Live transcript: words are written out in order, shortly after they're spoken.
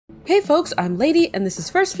Hey folks, I'm Lady, and this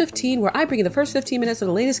is First 15, where I bring you the first 15 minutes of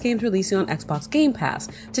the latest games releasing on Xbox Game Pass.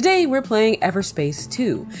 Today, we're playing Everspace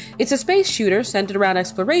 2. It's a space shooter centered around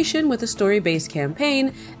exploration with a story-based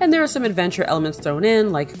campaign, and there are some adventure elements thrown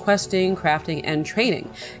in, like questing, crafting, and training.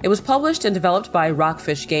 It was published and developed by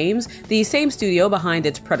Rockfish Games, the same studio behind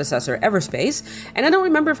its predecessor, Everspace, and I don't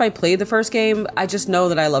remember if I played the first game. I just know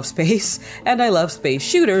that I love space, and I love space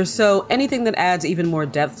shooters, so anything that adds even more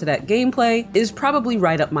depth to that gameplay is probably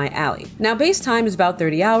right up my alley. Now, base time is about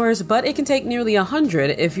 30 hours, but it can take nearly 100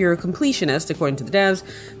 if you're a completionist, according to the devs,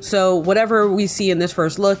 so whatever we see in this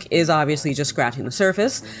first look is obviously just scratching the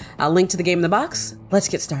surface. I'll link to the game in the box. Let's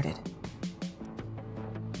get started.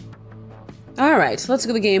 Alright, let's go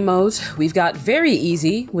to the game modes. We've got very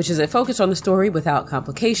easy, which is a focus on the story without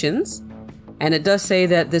complications, and it does say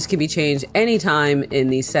that this can be changed anytime in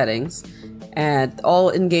these settings, and all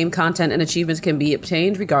in-game content and achievements can be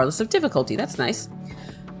obtained regardless of difficulty. That's nice.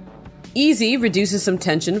 Easy reduces some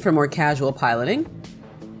tension for more casual piloting.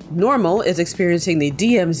 Normal is experiencing the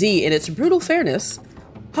DMZ in its brutal fairness.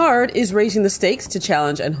 Hard is raising the stakes to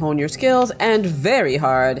challenge and hone your skills. And very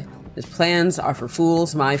hard is plans are for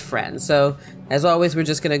fools, my friend. So, as always, we're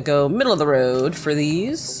just gonna go middle of the road for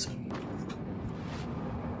these.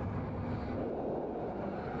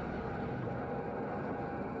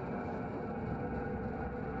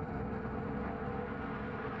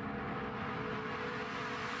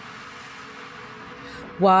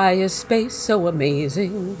 Why is space so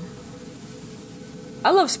amazing?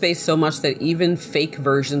 I love space so much that even fake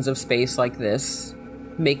versions of space like this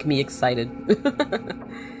make me excited.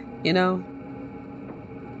 You know?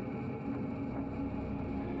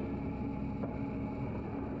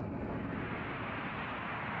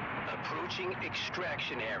 Approaching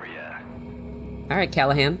extraction area. All right,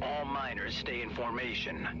 Callahan. All miners stay in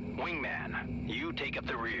formation. Wingman, you take up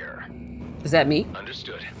the rear. Is that me?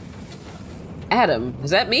 Understood. Adam,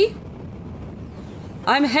 is that me?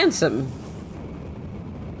 I'm handsome.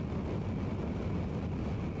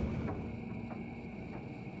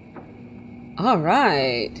 All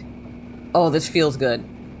right. Oh, this feels good.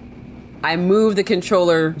 I moved the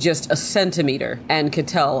controller just a centimeter and could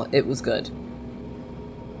tell it was good.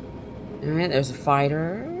 All right, there's a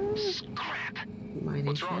fighter. Scrap.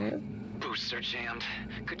 What's wrong? Boosts are jammed.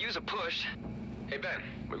 Could use a push. Hey, Ben,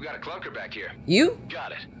 we've got a clunker back here. You?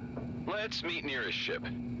 Got it. Let's meet near his ship.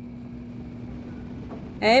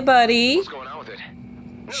 Hey, buddy. What's going on with it?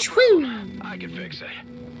 No Shwoo. problem. I can fix it.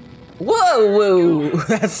 Whoa, whoa.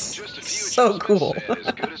 That's Just a few so cool. and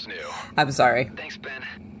as good as new. I'm sorry. Thanks, Ben.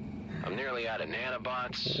 I'm nearly out of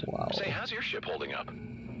nanobots. Wow. Say, how's your ship holding up?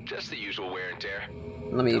 Just the usual wear and tear.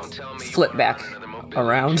 Let me Don't tell me you flip wanna back run another mobility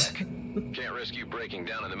around. check. Can't risk you breaking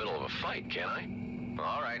down in the middle of a fight, can I?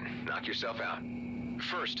 All right, knock yourself out.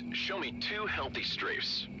 First, show me 2 healthy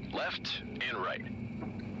strafes. Left and right.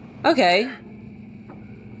 Okay.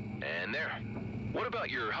 And there. What about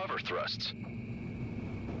your hover thrusts?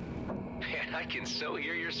 Man, I can so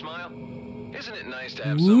hear your smile. Isn't it nice to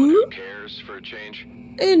have someone who cares for a change?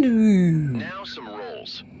 And Now some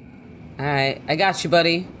rolls. alright, I got you,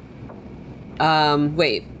 buddy.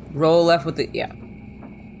 Wait. Roll left with the... yeah.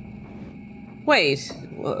 Wait.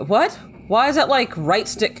 What? Why is that like right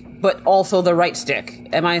stick, but also the right stick?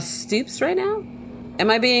 Am I stoops right now? Am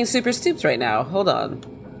I being super stoops right now? Hold on.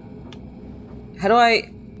 How do I...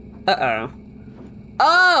 uh-oh.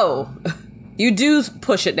 Oh! You do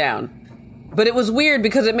push it down. But it was weird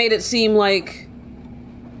because it made it seem like...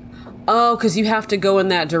 oh, because you have to go in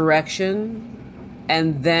that direction,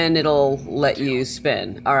 and then it'll let you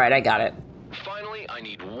spin. Alright, I got it. Finally, I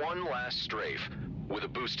need one last strafe with a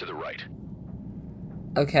boost to the right.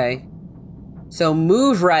 Okay. So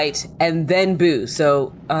move right, and then boost. So,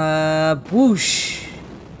 whoosh.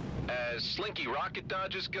 As slinky rocket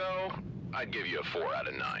dodges go, I'd give you a 4 out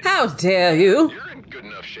of 9. How dare you? You're in good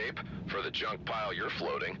enough shape for the junk pile you're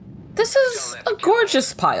floating. This is a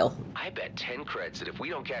gorgeous pile. I bet 10 creds that if we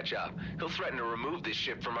don't catch up, he'll threaten to remove this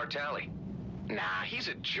ship from our tally. Nah, he's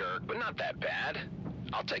a jerk, but not that bad.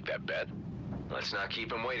 I'll take that bet. Let's not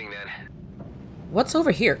keep him waiting then. What's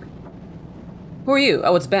over here? Who are you?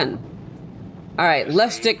 Oh, it's Ben. Alright,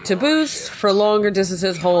 left stick to boost. For longer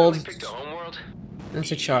distances, hold. Picked a homeworld?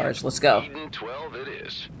 That's a charge. Let's go. Eden 12 it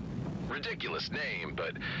is. Ridiculous name,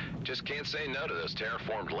 but just can't say no to those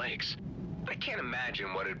terraformed lakes. I can't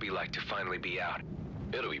imagine what it'd be like to finally be out.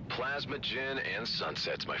 It'll be plasma gin and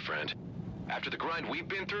sunsets, my friend. After the grind we've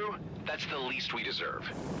been through, that's the least we deserve.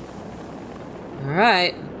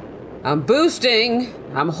 Alright. I'm boosting.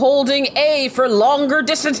 I'm holding A for longer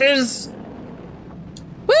distances.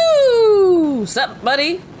 Woo! Sup,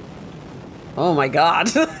 buddy? Oh my god.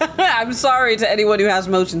 I'm sorry to anyone who has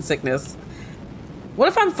motion sickness. What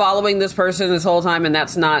if I'm following this person this whole time and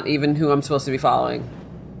that's not even who I'm supposed to be following?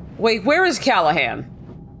 Wait, where is Callahan?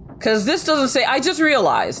 Because this doesn't say... I just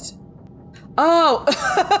realized. Oh.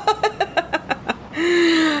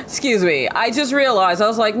 Excuse me. I just realized. I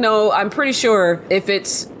was like, no, I'm pretty sure if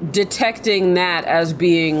it's detecting that as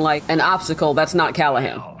being like an obstacle, that's not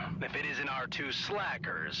Callahan. Well, if it isn't our two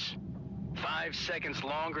slackers. 5 seconds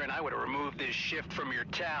longer and I would have removed this shift from your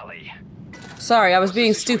tally. Sorry, I was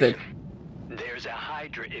being stupid. There's a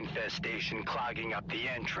Hydra infestation clogging up the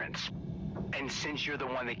entrance. And since you're the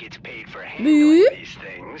one that gets paid for handling these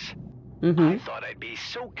things, I thought I'd be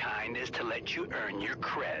so kind as to let you earn your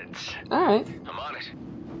creds. Alright. I'm on it.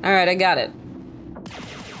 Alright, I got it.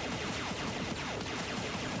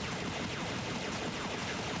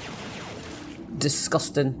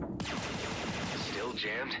 Disgusting. Still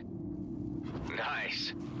jammed?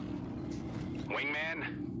 Nice.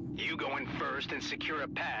 Wingman, you go in first and secure a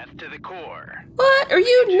path to the core. What? Are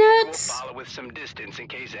you nuts? Follow with some distance in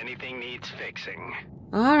case anything needs fixing.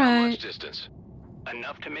 Alright. Much distance?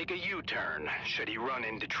 Enough to make a U-turn, should he run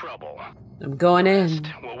into trouble. I'm going in.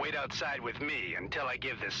 We'll wait outside with me until I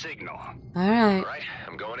give the signal. Alright. Alright,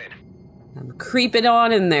 I'm going in. I'm creeping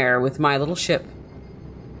on in there with my little ship.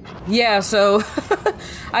 Yeah, so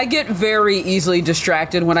I get very easily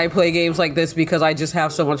distracted when I play games like this because I just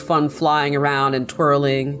have so much fun flying around and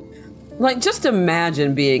twirling. Like, just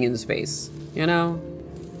imagine being in space, you know?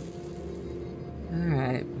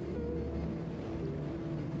 Alright.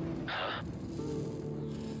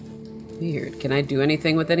 Weird. Can I do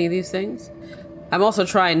anything with any of these things? I'm also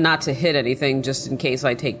trying not to hit anything just in case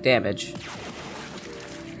I take damage.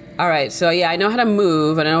 Alright, so yeah, I know how to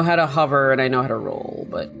move, and I know how to hover, and I know how to roll,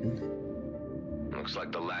 but... Looks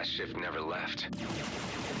like the last shift never left.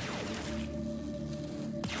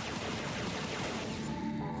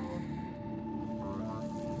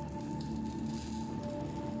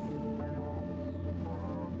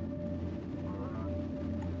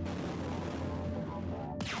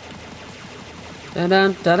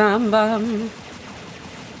 Da-dum-da-dum-bum.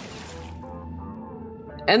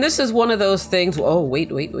 And this is one of those things. Oh,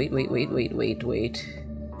 wait. Woo!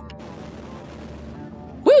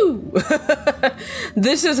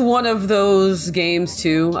 This is one of those games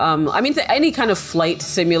too. I mean, any kind of flight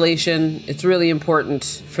simulation, it's really important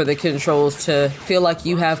for the controls to feel like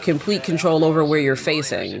you have complete control over where you're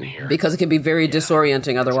facing, because it can be very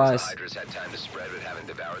disorienting otherwise. Hydras had time to spread but haven't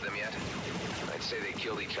devoured them yet. I'd say they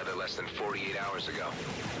killed each other less than 48 hours ago.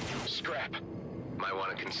 Scrap. Might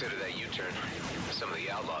want to consider that U-turn. Some of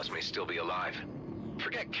the outlaws may still be alive.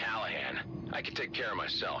 Forget Callahan. I can take care of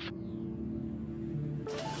myself.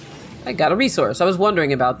 I got a resource. I was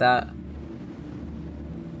wondering about that.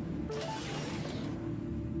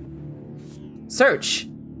 Search.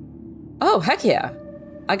 Oh, heck yeah.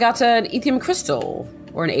 I got an ethium crystal.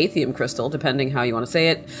 Or an aethium crystal, depending how you want to say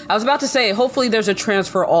it. I was about to say, hopefully there's a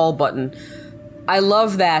transfer all button. I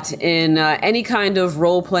love that in any kind of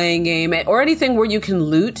role-playing game, or anything where you can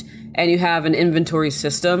loot and you have an inventory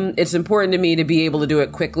system. It's important to me to be able to do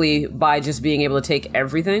it quickly by just being able to take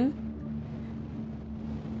everything.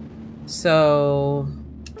 So,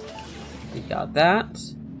 we got that.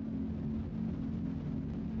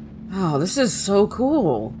 Oh, this is so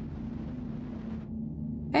cool.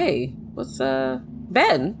 Hey, what's,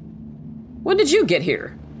 Ben? When did you get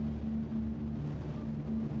here?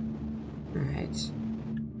 Alright.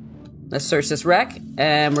 Let's search this wreck,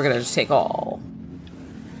 and we're gonna just take all.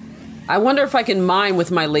 I wonder if I can mine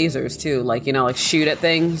with my lasers, too. Like, you know, like shoot at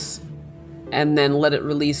things, and then let it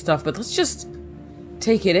release stuff. But let's just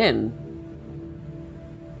take it in.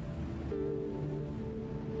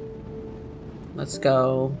 Let's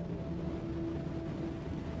go.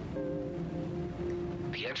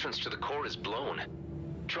 The entrance to the core is blown.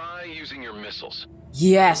 Try using your missiles.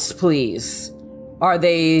 Yes, please. Are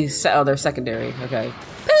they... oh, they're secondary. Okay.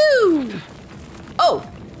 Pooh! Oh!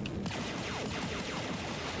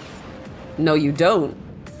 No, you don't.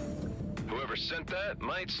 Whoever sent that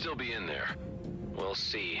might still be in there. We'll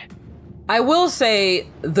see. I will say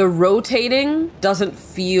the rotating doesn't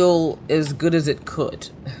feel as good as it could,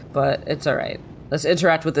 but it's alright. Let's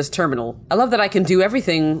interact with this terminal. I love that I can do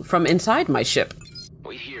everything from inside my ship.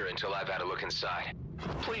 Wait here until I've had a look inside.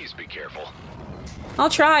 Please be careful. I'll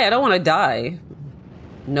try. I don't want to die.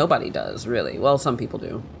 Nobody does, really. Well, some people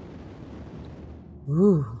do.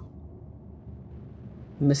 Ooh.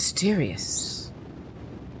 Mysterious.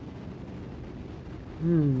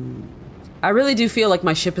 I really do feel like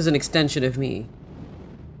my ship is an extension of me.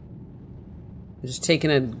 I'm just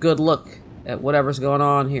taking a good look at whatever's going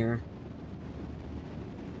on here.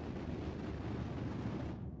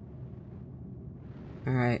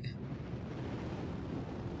 Alright.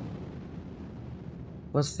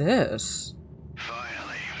 What's this?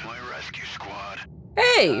 Finally, my rescue squad.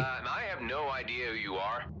 Hey! I have no idea who you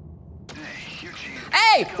are. Hey, Eugene.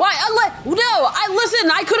 Hey! Why?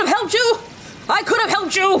 Listen, I could have helped you! I could have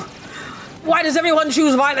helped you! Why does everyone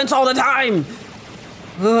choose violence all the time?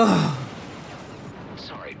 Ugh.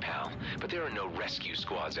 Sorry, pal, but there are no rescue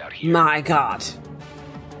squads out here. My God.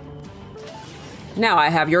 Now I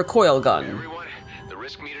have your coil gun. Everyone, the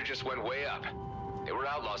risk meter just went way up. There were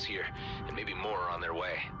outlaws here, and maybe more are on their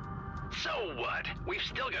way. So what? We've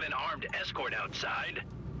still got an armed escort outside.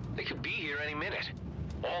 They could be here any minute.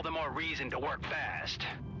 All the more reason to work fast.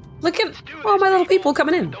 Look at all my little people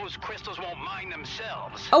coming in. Those crystals won't mine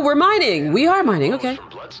themselves. Oh, we're mining. We are mining, okay.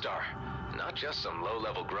 From Bloodstar, not just some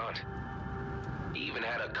low-level grunt. He even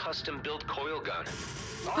had a custom-built coil gun.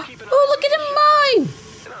 I'll keep an eye Oh, on look the at him mine!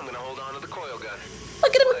 and I'm gonna hold on to the coil gun.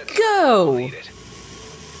 Look at him Let go! lead it.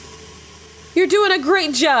 You're doing a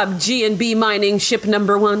great job, G&B mining ship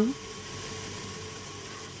number 1.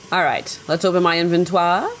 All right, let's open my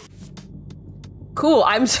inventory. Cool,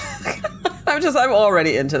 I'm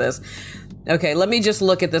already into this. Okay, let me just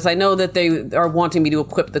look at this. I know that they are wanting me to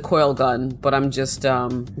equip the coil gun, but I'm just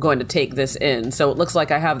going to take this in. So it looks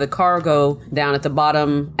like I have the cargo down at the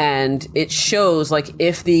bottom, and it shows like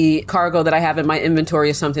if the cargo that I have in my inventory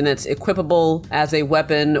is something that's equipable as a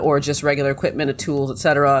weapon or just regular equipment, tools,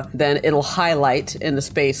 etc., then it'll highlight in the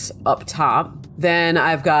space up top. Then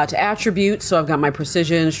I've got attributes, so I've got my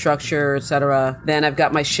precision, structure, etc. Then I've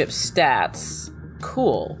got my ship stats.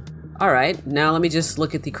 Cool. All right, now let me just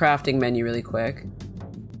look at the crafting menu really quick.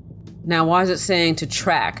 Now, why is it saying to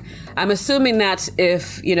track? I'm assuming that's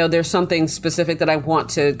if, you know, there's something specific that I want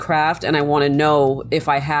to craft and I want to know if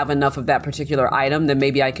I have enough of that particular item, then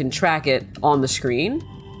maybe I can track it on the screen.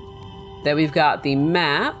 Then we've got the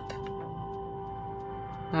map.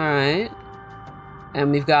 All right. And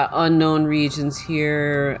we've got unknown regions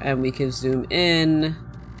here, and we can zoom in.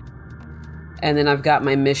 And then I've got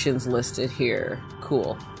my missions listed here.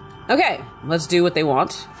 Cool. Okay, let's do what they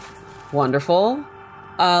want. Wonderful.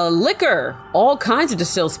 Liquor. All kinds of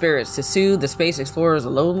distilled spirits to soothe the space explorer's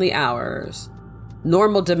lonely hours.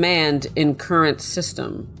 Normal demand in current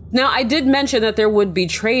system. Now, I did mention that there would be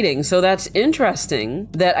trading, so that's interesting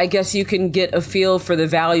that I guess you can get a feel for the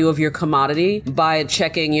value of your commodity by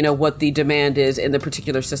checking, you know, what the demand is in the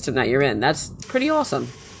particular system that you're in. That's pretty awesome.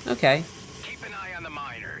 Okay. Keep an eye on the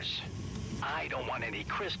miners. I don't want any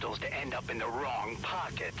crystals to end up in the wrong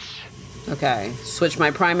pockets. Okay. Switch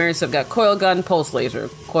my primary, so I've got coil gun, pulse laser.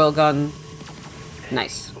 Coil gun.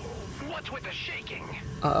 Nice. What's with the shaking?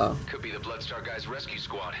 Uh-oh. Could be the Bloodstar guys' rescue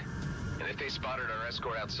squad. And if they spotted our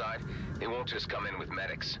escort outside, they won't just come in with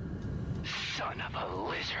medics. Son of a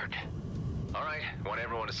lizard. All right, want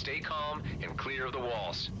everyone to stay calm and clear of the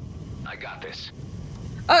walls. I got this.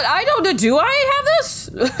 I don't. Do I have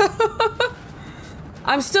this?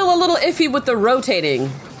 I'm still a little iffy with the rotating.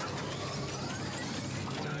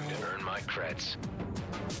 Time to earn my creds.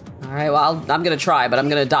 All right, well, I'm gonna try, but I'm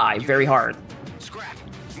gonna die very hard. Scrap.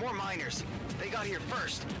 More miners. They got here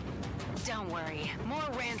first. Don't worry, more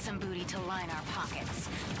ransom booty to line our pockets.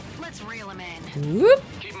 Let's reel them in. Whoop.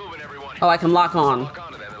 Keep moving, everyone. Oh, I can lock on. Lock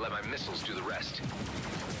onto them and let my missiles do the rest.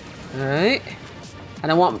 All right. I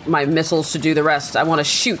don't want my missiles to do the rest. I want to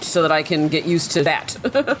shoot so that I can get used to that.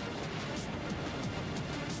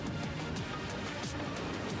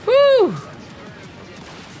 Whew.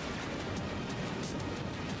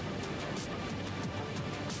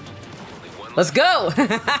 Let's go.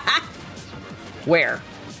 Where?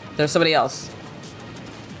 There's somebody else.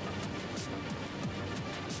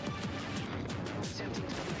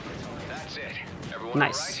 That's it. Everyone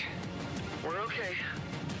Nice. all right? We're okay.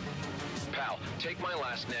 Pal, take my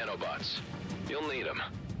last nanobots. You'll need them.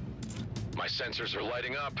 My sensors are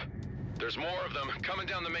lighting up. There's more of them coming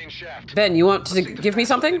down the main shaft. Ben, you want to Let's take the give me fast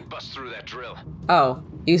way something? and bust through that drill. Oh,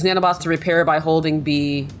 use nanobots to repair by holding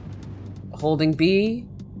B. Holding B?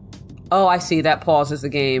 Oh, I see. That pauses the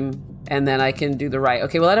game, and then I can do the right.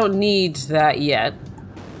 Okay, well, I don't need that yet.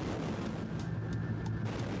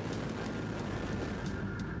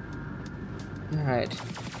 All right.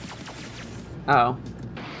 Oh.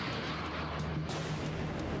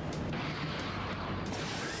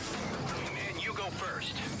 Man, you go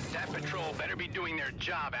first. That patrol better be doing their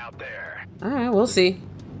job out there. All right, we'll see.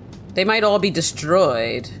 They might all be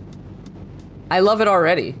destroyed. I love it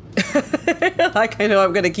already. Like, I know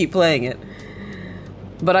I'm going to keep playing it.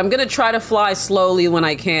 But I'm going to try to fly slowly when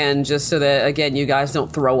I can, just so that, again, you guys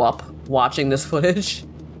don't throw up watching this footage.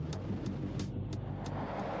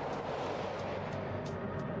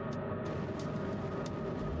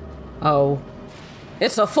 Oh.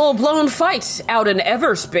 It's a full-blown fight out in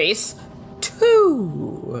Everspace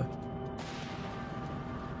 2.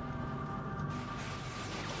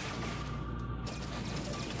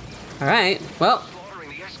 All right, well. Slaughtering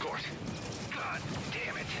the escort. God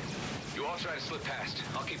damn it. You all try to slip past.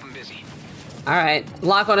 I'll keep them busy. All right,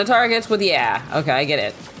 lock on the targets with yeah. Okay, I get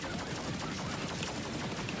it.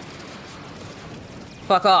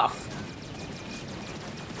 Fuck off.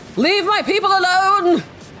 Leave my people alone!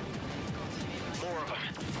 More of them.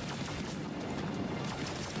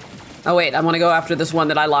 Oh wait, I want to go after this one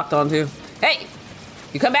that I locked onto. Hey,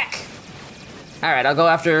 you come back. All right, I'll go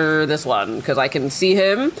after this one because I can see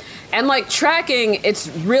him. And like tracking, it's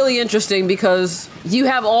really interesting because you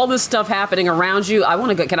have all this stuff happening around you. I want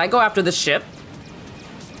to go, can I go after the ship?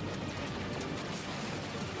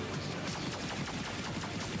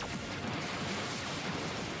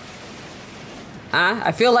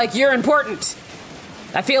 I feel like you're important.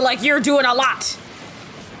 I feel like you're doing a lot.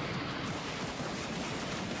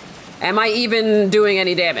 Am I even doing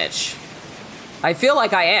any damage? I feel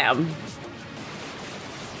like I am.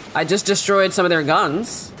 I just destroyed some of their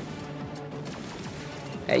guns.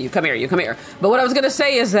 Hey, you come here, you come here. But what I was gonna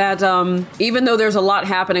say is that even though there's a lot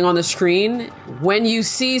happening on the screen, when you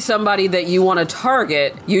see somebody that you want to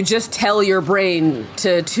target, you just tell your brain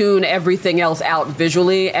to tune everything else out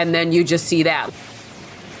visually, and then you just see that.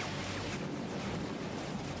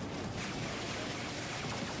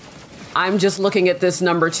 I'm just looking at this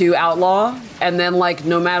number 2 outlaw, and then like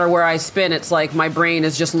no matter where I spin, it's like my brain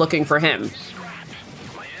is just looking for him. Scrap.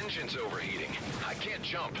 My engine's overheating. I can't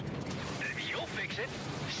jump. You'll fix it.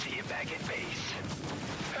 See you back at base.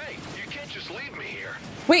 Hey, you can't just leave me here.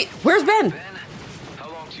 Wait, where's Ben? Ben,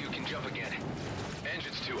 how long till you can jump again?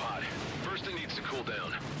 Engine's too hot. First it needs to cool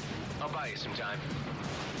down. I'll buy you some time.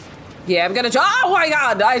 Yeah, I'm gonna. Oh my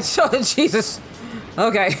God! Jesus.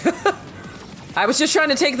 Okay. I was just trying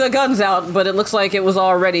to take the guns out, but it looks like it was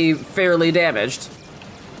already fairly damaged.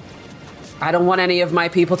 I don't want any of my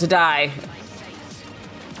people to die.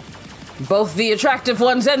 Both the attractive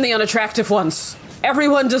ones and the unattractive ones.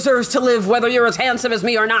 Everyone deserves to live, whether you're as handsome as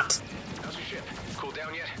me or not. How's your ship? Cooled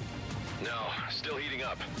down yet? No, still heating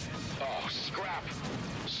up. Oh, scrap.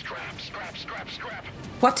 Scrap, scrap, scrap, scrap.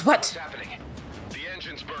 What? What's happening? The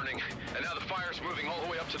engine's burning, and now the fire's moving all the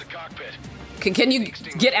way up to the cockpit. Can you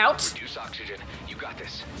get out? Reduce oxygen. You got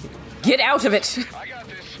this. Get out of it. I got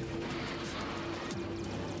this.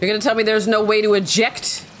 You're gonna tell me there's no way to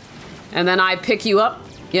eject? And then I pick you up?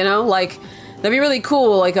 You know, like, that'd be really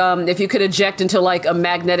cool, like, if you could eject into, like, a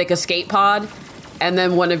magnetic escape pod, and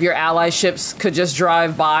then one of your ally ships could just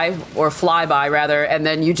drive by, or fly by, rather, and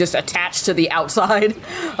then you just attach to the outside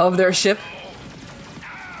of their ship.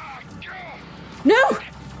 No!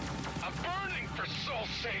 I'm burning, for soul's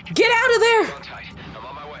sake. Get out of there! Hold on tight. I'm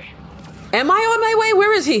on my way. Am I on my way?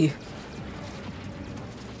 Where is he?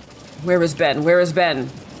 Where is Ben? Where is Ben?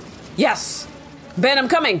 Yes! Ben, I'm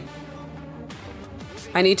coming!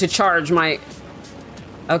 I need to charge my...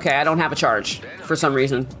 Okay, I don't have a charge for some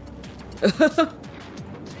reason.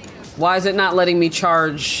 Why is it not letting me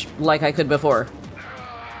charge like I could before?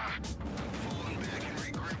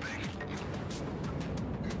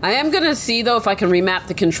 I am gonna see though if I can remap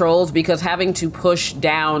the controls, because having to push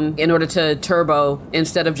down in order to turbo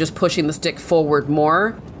instead of just pushing the stick forward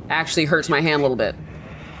more actually hurts my hand a little bit. What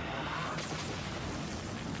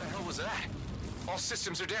the hell was that? All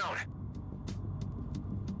systems are down.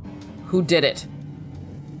 Who did it?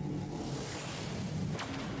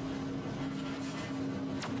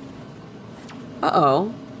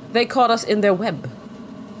 Uh-oh. They caught us in their web.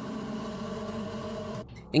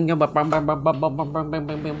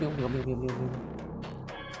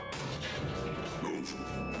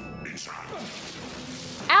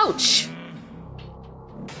 Ouch!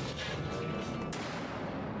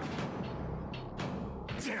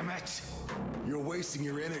 Damn it! You're wasting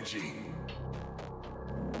your energy.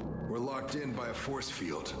 We're locked in by a force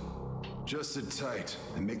field. Just sit tight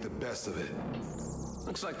and make the best of it.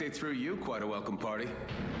 Looks like they threw you quite a welcome party.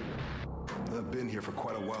 I've been here for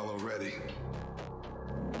quite a while already.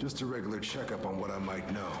 Just a regular checkup on what I might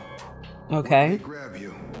know. Okay. Grab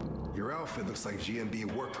you. Your outfit looks like G&B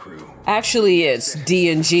work crew. Actually, it's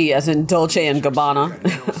D&G, as in Dolce and Gabbana.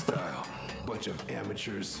 No style. Bunch of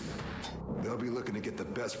amateurs. They'll be looking to get the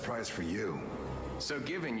best price for you. So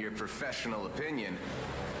given your professional opinion,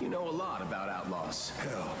 you know a lot about outlaws.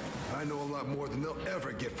 Hell, I know a lot more than they'll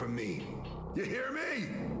ever get from me. You hear me?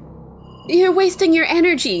 You're wasting your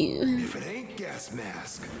energy. If it ain't gas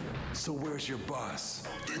mask, So where's your boss?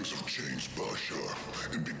 Things have changed, Basha.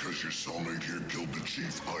 And because your cellmate here killed the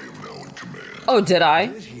chief, I am now in command. Oh, did I?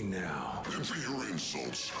 Is he now? And for your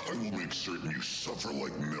insults, I will make certain you suffer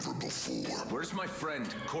like never before. Where's my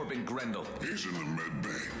friend, Corbin Grendel? He's in the med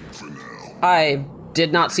bay, for now. I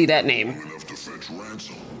did not see that name. Long enough to fetch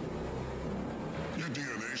ransom. Your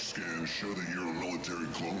DNA scans show that you're a military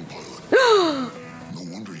clone pilot. No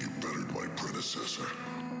wonder you bettered my predecessor.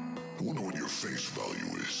 I wonder what your face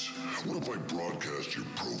value is. What if I broadcast your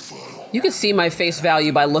profile? You can see my face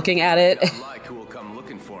value by looking at it. Like who will come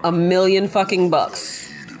looking for me? $1 million fucking bucks.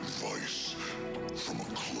 Heed advice from a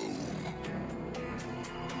clone.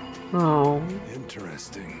 Oh.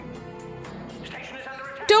 Interesting.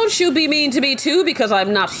 Don't you be mean to me too, because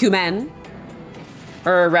I'm not human.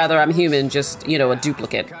 Or rather, I'm human, just, you know, a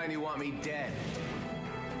duplicate. Kind you want me dead.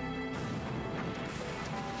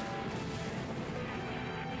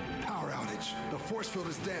 Power outage. The force field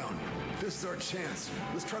is down. This is our chance.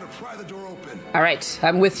 Let's try to pry the door open. All right,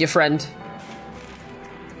 I'm with you, friend.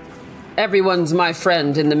 Everyone's my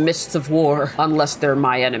friend in the midst of war, unless they're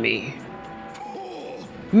my enemy.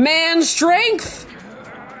 Man strength!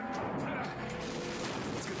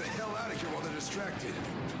 Let's get the hell out of here while they're distracted.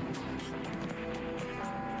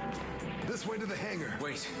 This way to the hangar.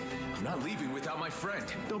 Wait, I'm not leaving without my friend.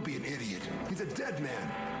 Don't be an idiot. He's a dead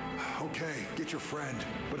man. Okay, get your friend,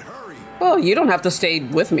 but hurry. Well, you don't have to stay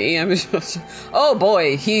with me. I'm just... Oh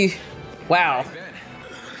boy, he... Wow. Ben,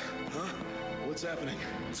 Huh? What's happening?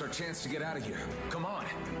 it's our chance to get out of here. Come on.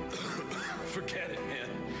 Forget it, man.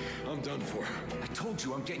 I'm done for. I told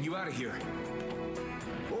you I'm getting you out of here.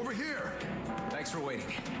 Over here. Thanks for waiting.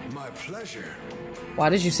 My pleasure. Why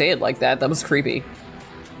did you say it like that? That was creepy.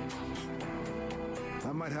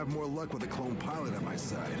 I might have more luck with a clone pilot at my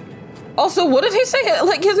side. Also, what did he say?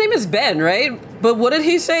 Like, his name is Ben, right? But what did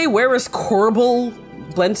he say? Where is Corbel?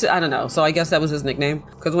 Blent? I don't know. So I guess that was his nickname.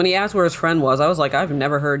 Because when he asked where his friend was, I was like, I've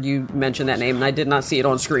never heard you mention that name, and I did not see it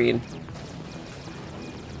on screen.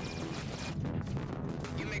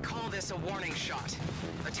 You may call this a warning shot.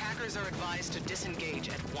 Attackers are advised to disengage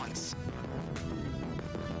at once.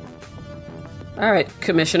 All right,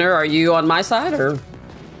 Commissioner, are you on my side, or?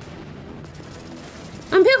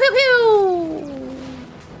 I'm pew pew pew!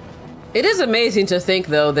 It is amazing to think,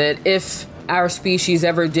 though, that if our species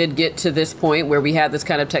ever did get to this point where we had this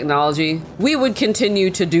kind of technology, we would continue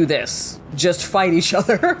to do this. Just fight each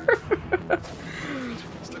other.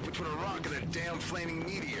 Stuck between a rock and a damn flaming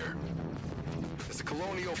meteor. It's a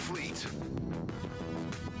colonial fleet.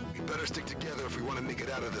 We better stick together if we want to make it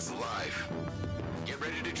out of this alive. Get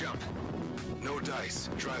ready to jump. No dice.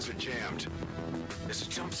 Drives are jammed. There's a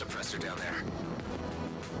jump suppressor down there.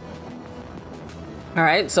 All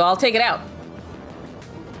right, so I'll take it out.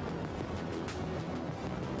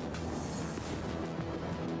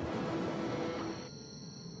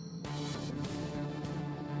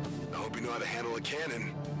 I hope you know how to handle a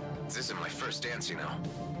cannon. This isn't my first dance, you know.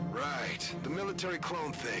 Right. The military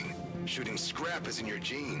clone thing. Shooting scrap is in your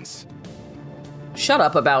genes. Shut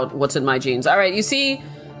up about what's in my genes. All right, you see,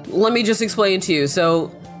 let me just explain to you. So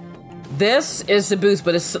this is the boost,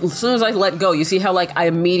 but as soon as I let go, you see how like I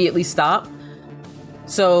immediately stop?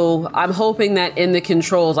 So I'm hoping that in the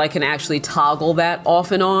controls, I can actually toggle that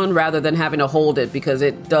off and on rather than having to hold it, because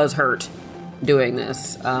it does hurt doing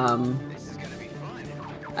this. Oh,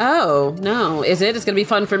 no. Is it? It's going to be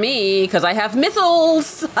fun for me because I have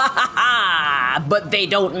missiles. But they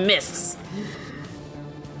don't miss.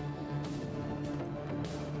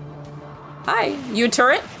 Hi. You a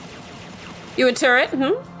turret? You a turret?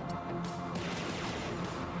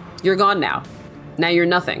 You're gone now. Now you're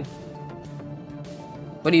nothing.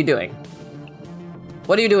 What are you doing?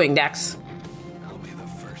 What are you doing, Dex? I'll be the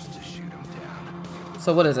first to shoot him down.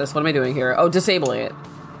 So what is this? What am I doing here? Oh, disabling it.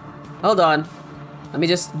 Hold on. Let me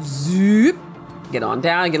just zoop. Get on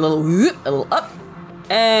down, get a little whoop, a little up,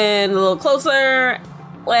 and a little closer,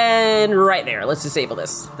 and right there. Let's disable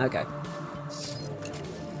this. Okay. It's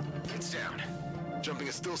down. Jumping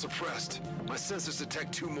is still suppressed. My sensors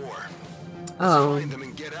detect 2 more. Oh. Find them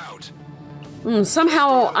and get out.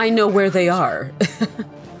 Somehow I know where they are.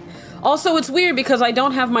 Also, it's weird because I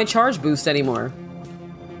don't have my charge boost anymore.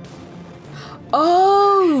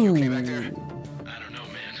 Oh. You okay back there? I don't know,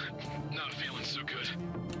 man. Not feeling so good.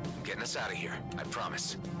 I'm getting us out of here, I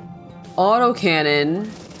promise. Autocannon.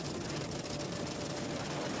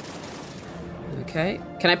 Okay.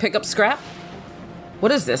 Can I pick up scrap?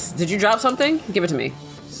 What is this? Did you drop something? Give it to me.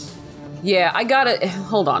 Yeah, I got it.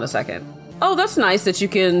 Hold on a second. Oh, that's nice that you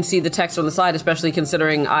can see the text on the side, especially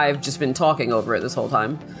considering I've just been talking over it this whole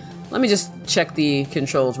time. Let me just check the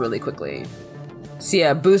controls really quickly. So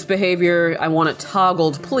yeah, boost behavior, I want it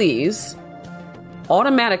toggled, please.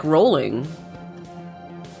 Automatic rolling.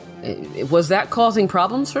 Was that causing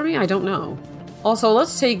problems for me? I don't know. Also,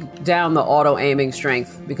 let's take down the auto-aiming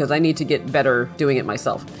strength, because I need to get better doing it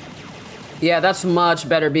myself. Yeah, that's much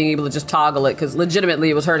better being able to just toggle it, because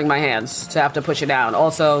legitimately it was hurting my hands to have to push it down.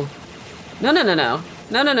 Also, no.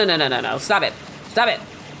 Stop it. Stop it.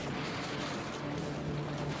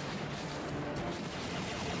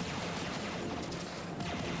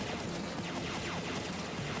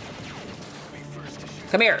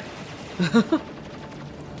 Come here.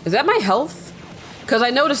 Is that my health? Because I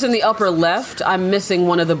noticed in the upper left, I'm missing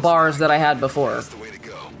one of the bars that I had before. That's the way to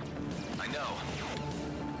go. I know.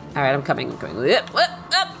 All right, I'm coming.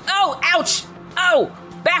 Oh, ouch! Oh,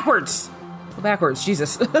 backwards. Go backwards,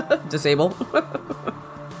 Jesus. Disable.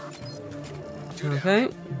 Okay.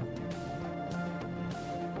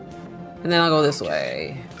 And then I'll go this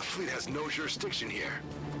way. The fleet has no jurisdiction here.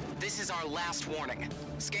 This is our last warning.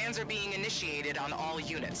 Scans are being initiated on all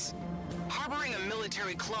units. Harboring a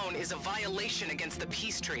military clone is a violation against the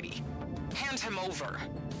peace treaty. Hand him over.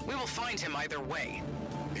 We will find him either way.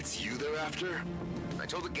 It's you they're after? I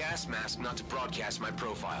told the gas mask not to broadcast my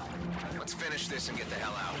profile. Let's finish this and get the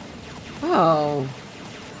hell out. Oh.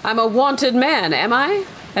 I'm a wanted man, am I?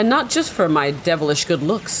 And not just for my devilish good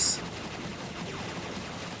looks.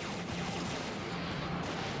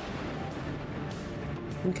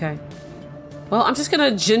 Okay. Well, I'm just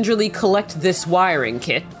gonna gingerly collect this wiring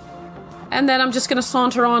kit. And then I'm just gonna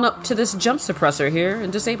saunter on up to this jump suppressor here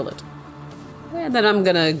and disable it. And then I'm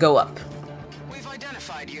gonna go up. We've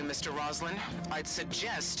identified you, Mr. Roslin. I'd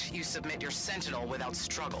suggest you submit your sentinel without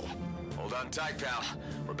struggle. Hold on tight, pal.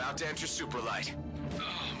 We're about to enter superlight.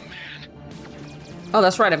 Oh, man. Oh,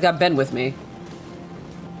 that's right, I've got Ben with me.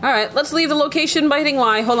 Alright, let's leave the location by hitting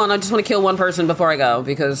Y. Hold on, I just want to kill one person before I go,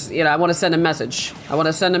 because, you know, I want to send a message. I want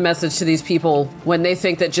to send a message to these people when they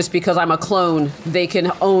think that just because I'm a clone, they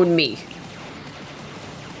can own me.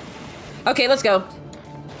 Okay, let's go.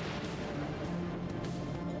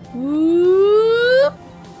 Whoop.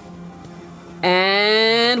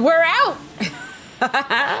 And we're out!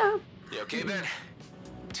 You okay, Ben?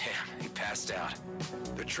 Damn, he passed out.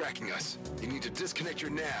 They're tracking us. You need to disconnect your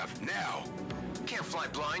nav, now. Can't fly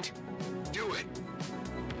blind. Do it.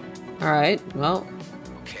 Alright, well.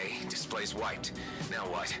 Okay, display's wiped. Now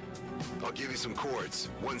what? I'll give you some cords.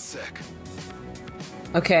 1 sec.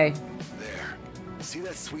 Okay. There. See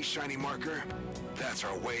that sweet shiny marker? That's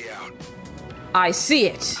our way out. I see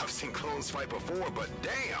it. I've seen clones fight before, but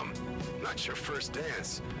damn. Not your first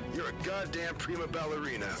dance. You're a goddamn prima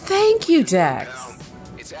ballerina. Thank you, Dax.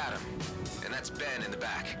 It's Adam. And that's Ben in the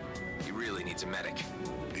back. He really needs a medic.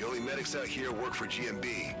 The only medics out here work for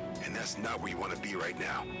GMB, and that's not where you want to be right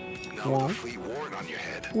now. Not with the fleet warrant on your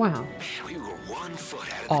head. Wow. Man, we were 1 foot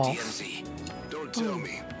out of the DMZ. Don't tell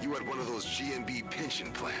me you had one of those GMB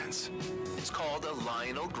pension plans. It's called a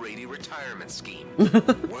Lionel Grady retirement scheme.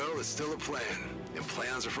 Well, it's still a plan, and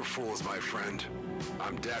plans are for fools, my friend.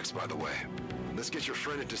 I'm Dax, by the way. Let's get your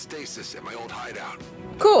friend into stasis at my old hideout.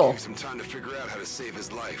 Cool. Give you some time to figure out how to save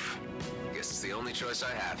his life. Guess it's the only choice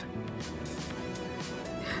I have.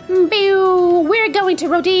 Pew! We're going to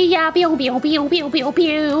Rhodia. Pew, pew, pew, pew, pew,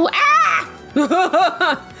 pew. Ah!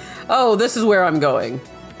 Oh, this is where I'm going.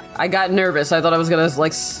 I got nervous. I thought I was gonna,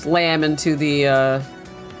 like, slam into the,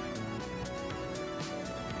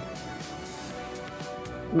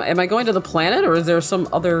 Am I going to the planet, or is there some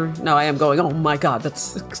other... No, I am going. Oh my god,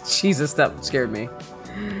 that's... Jesus, that scared me.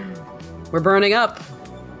 We're burning up.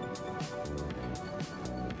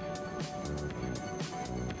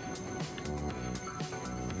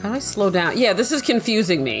 How do I slow down? Yeah, this is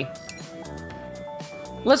confusing me.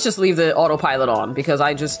 Let's just leave the autopilot on, because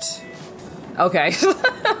I just... Okay.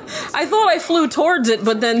 I thought I flew towards it,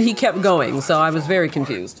 but then he kept going, so I was very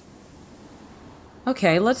confused.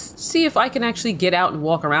 Okay, let's see if I can actually get out and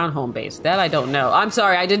walk around home base. That I don't know. I'm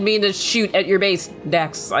sorry, I didn't mean to shoot at your base,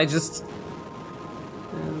 Dex. I just...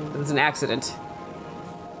 it was an accident.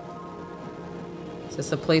 Is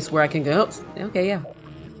this a place where I can go? Oh, okay, yeah.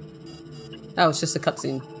 Oh, it's just a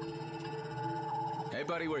cutscene. Hey,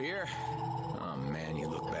 buddy, we're here. Oh, man, you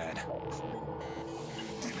look bad.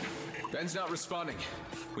 Ben's not responding.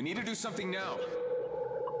 We need to do something now.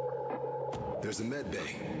 There's a med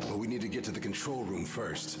bay, but we need to get to the control room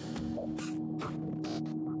first.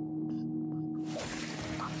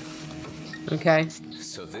 Okay.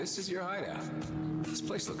 So this is your hideout. This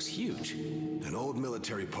place looks huge. An old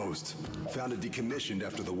military post, found and decommissioned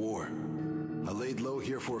after the war. I laid low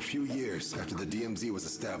here for a few years after the DMZ was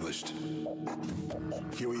established.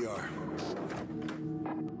 Here we are.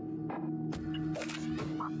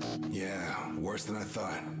 Yeah, worse than I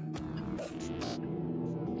thought.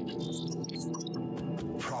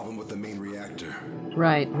 Problem with the main reactor.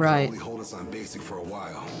 Right. Probably hold us on basic for a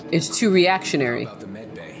while. It's too reactionary. How about the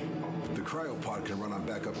med bay? The cryopod can run on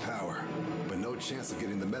backup power, but no chance of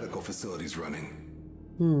getting the medical facilities running.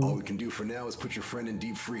 All we can do for now is put your friend in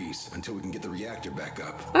deep freeze until we can get the reactor back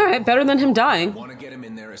up. All right, better than him dying. Want to get him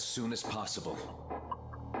in there as soon as possible.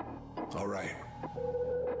 All right.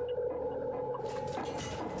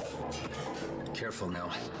 Careful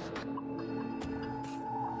now.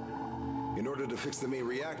 In order to fix the main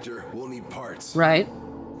reactor, we'll need parts. Right.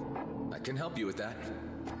 I can help you with that.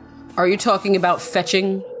 Are you talking about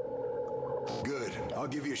fetching? Good. I'll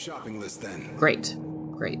give you a shopping list then. Great.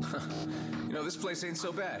 You know, this place ain't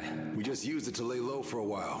so bad. We just used it to lay low for a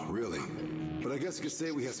while, really. But I guess you could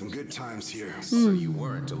say we had some good times here. So you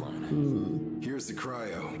weren't alone. Here's the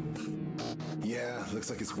cryo. Yeah, looks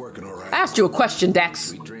like it's working all right. I asked you a question, Dex.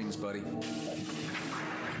 Sweet dreams, buddy.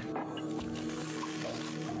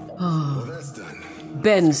 Well, that's done.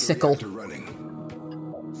 Ben Sickle. Running.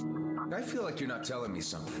 I feel like you're not telling me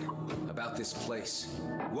something about this place.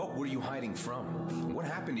 What were you hiding from? What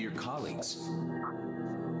happened to your colleagues?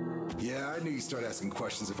 Yeah, I knew you'd start asking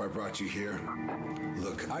questions if I brought you here.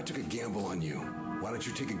 Look, I took a gamble on you. Why don't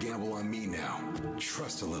you take a gamble on me now?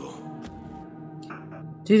 Trust a little.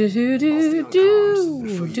 Take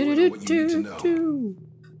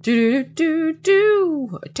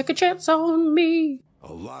a chance on me.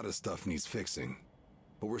 A lot of stuff needs fixing.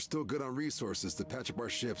 But we're still good on resources to patch up our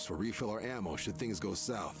ships or refill our ammo should things go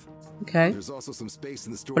south. Okay. There's also some space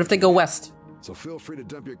in the storage. What if they go west? So feel free to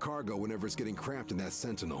dump your cargo whenever it's getting cramped in that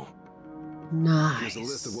Sentinel. Nice. Here's a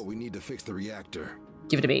list of what we need to fix the reactor.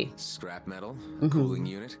 Give it to me. Scrap metal, cooling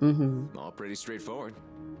unit, all pretty straightforward.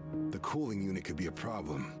 The cooling unit could be a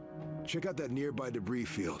problem. Check out that nearby debris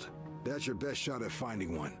field. That's your best shot at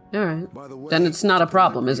finding one. All right. By the way, then it's not a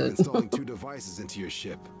problem, is it? Installing 2 devices into your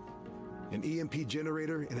ship. An EMP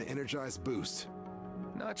generator and an energized boost.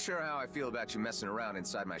 Not sure how I feel about you messing around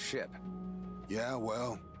inside my ship. Yeah,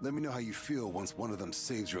 well, let me know how you feel once one of them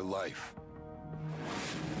saves your life.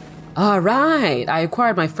 All right, I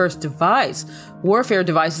acquired my first device. Warfare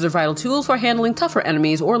devices are vital tools for handling tougher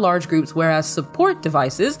enemies or large groups, whereas support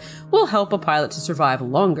devices will help a pilot to survive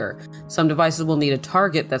longer. Some devices will need a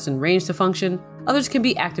target that's in range to function. Others can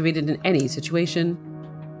be activated in any situation.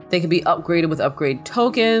 They can be upgraded with upgrade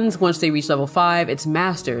tokens. Once they reach level 5, it's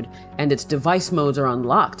mastered, and its device modes are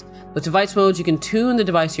unlocked. With device modes, you can tune the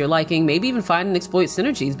device to your liking, maybe even find and exploit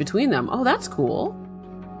synergies between them. Oh, that's cool.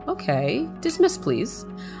 Okay, dismiss, please.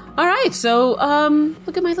 All right, so,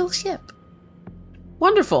 look at my little ship.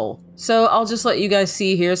 Wonderful. So I'll just let you guys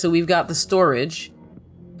see here. So we've got the storage.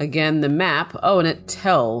 Again, the map. Oh, and it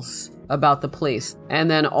tells about the place.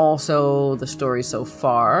 And then also the story so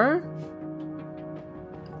far.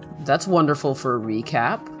 That's wonderful for a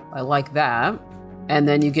recap. I like that. And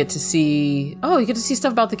then you get to see, you get to see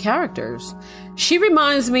stuff about the characters. She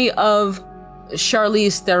reminds me of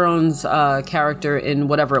Charlize Theron's character in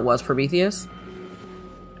whatever it was, Prometheus.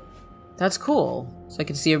 That's cool. So I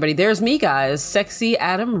can see everybody. There's me, guys. Sexy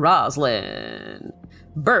Adam Roslin.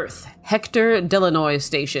 Birth, Hector Delanoy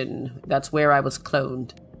Station. That's where I was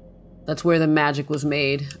cloned. That's where the magic was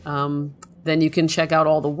made. Then you can check out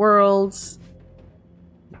all the worlds.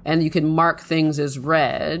 And you can mark things as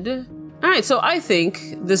red. All right, so I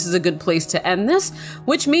think this is a good place to end this,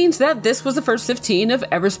 which means that this was the first 15 of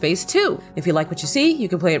Everspace 2. If you like what you see, you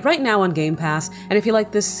can play it right now on Game Pass. And if you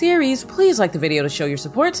like this series, please like the video to show your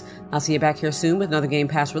support. I'll see you back here soon with another Game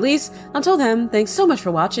Pass release. Until then, thanks so much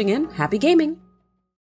for watching and happy gaming.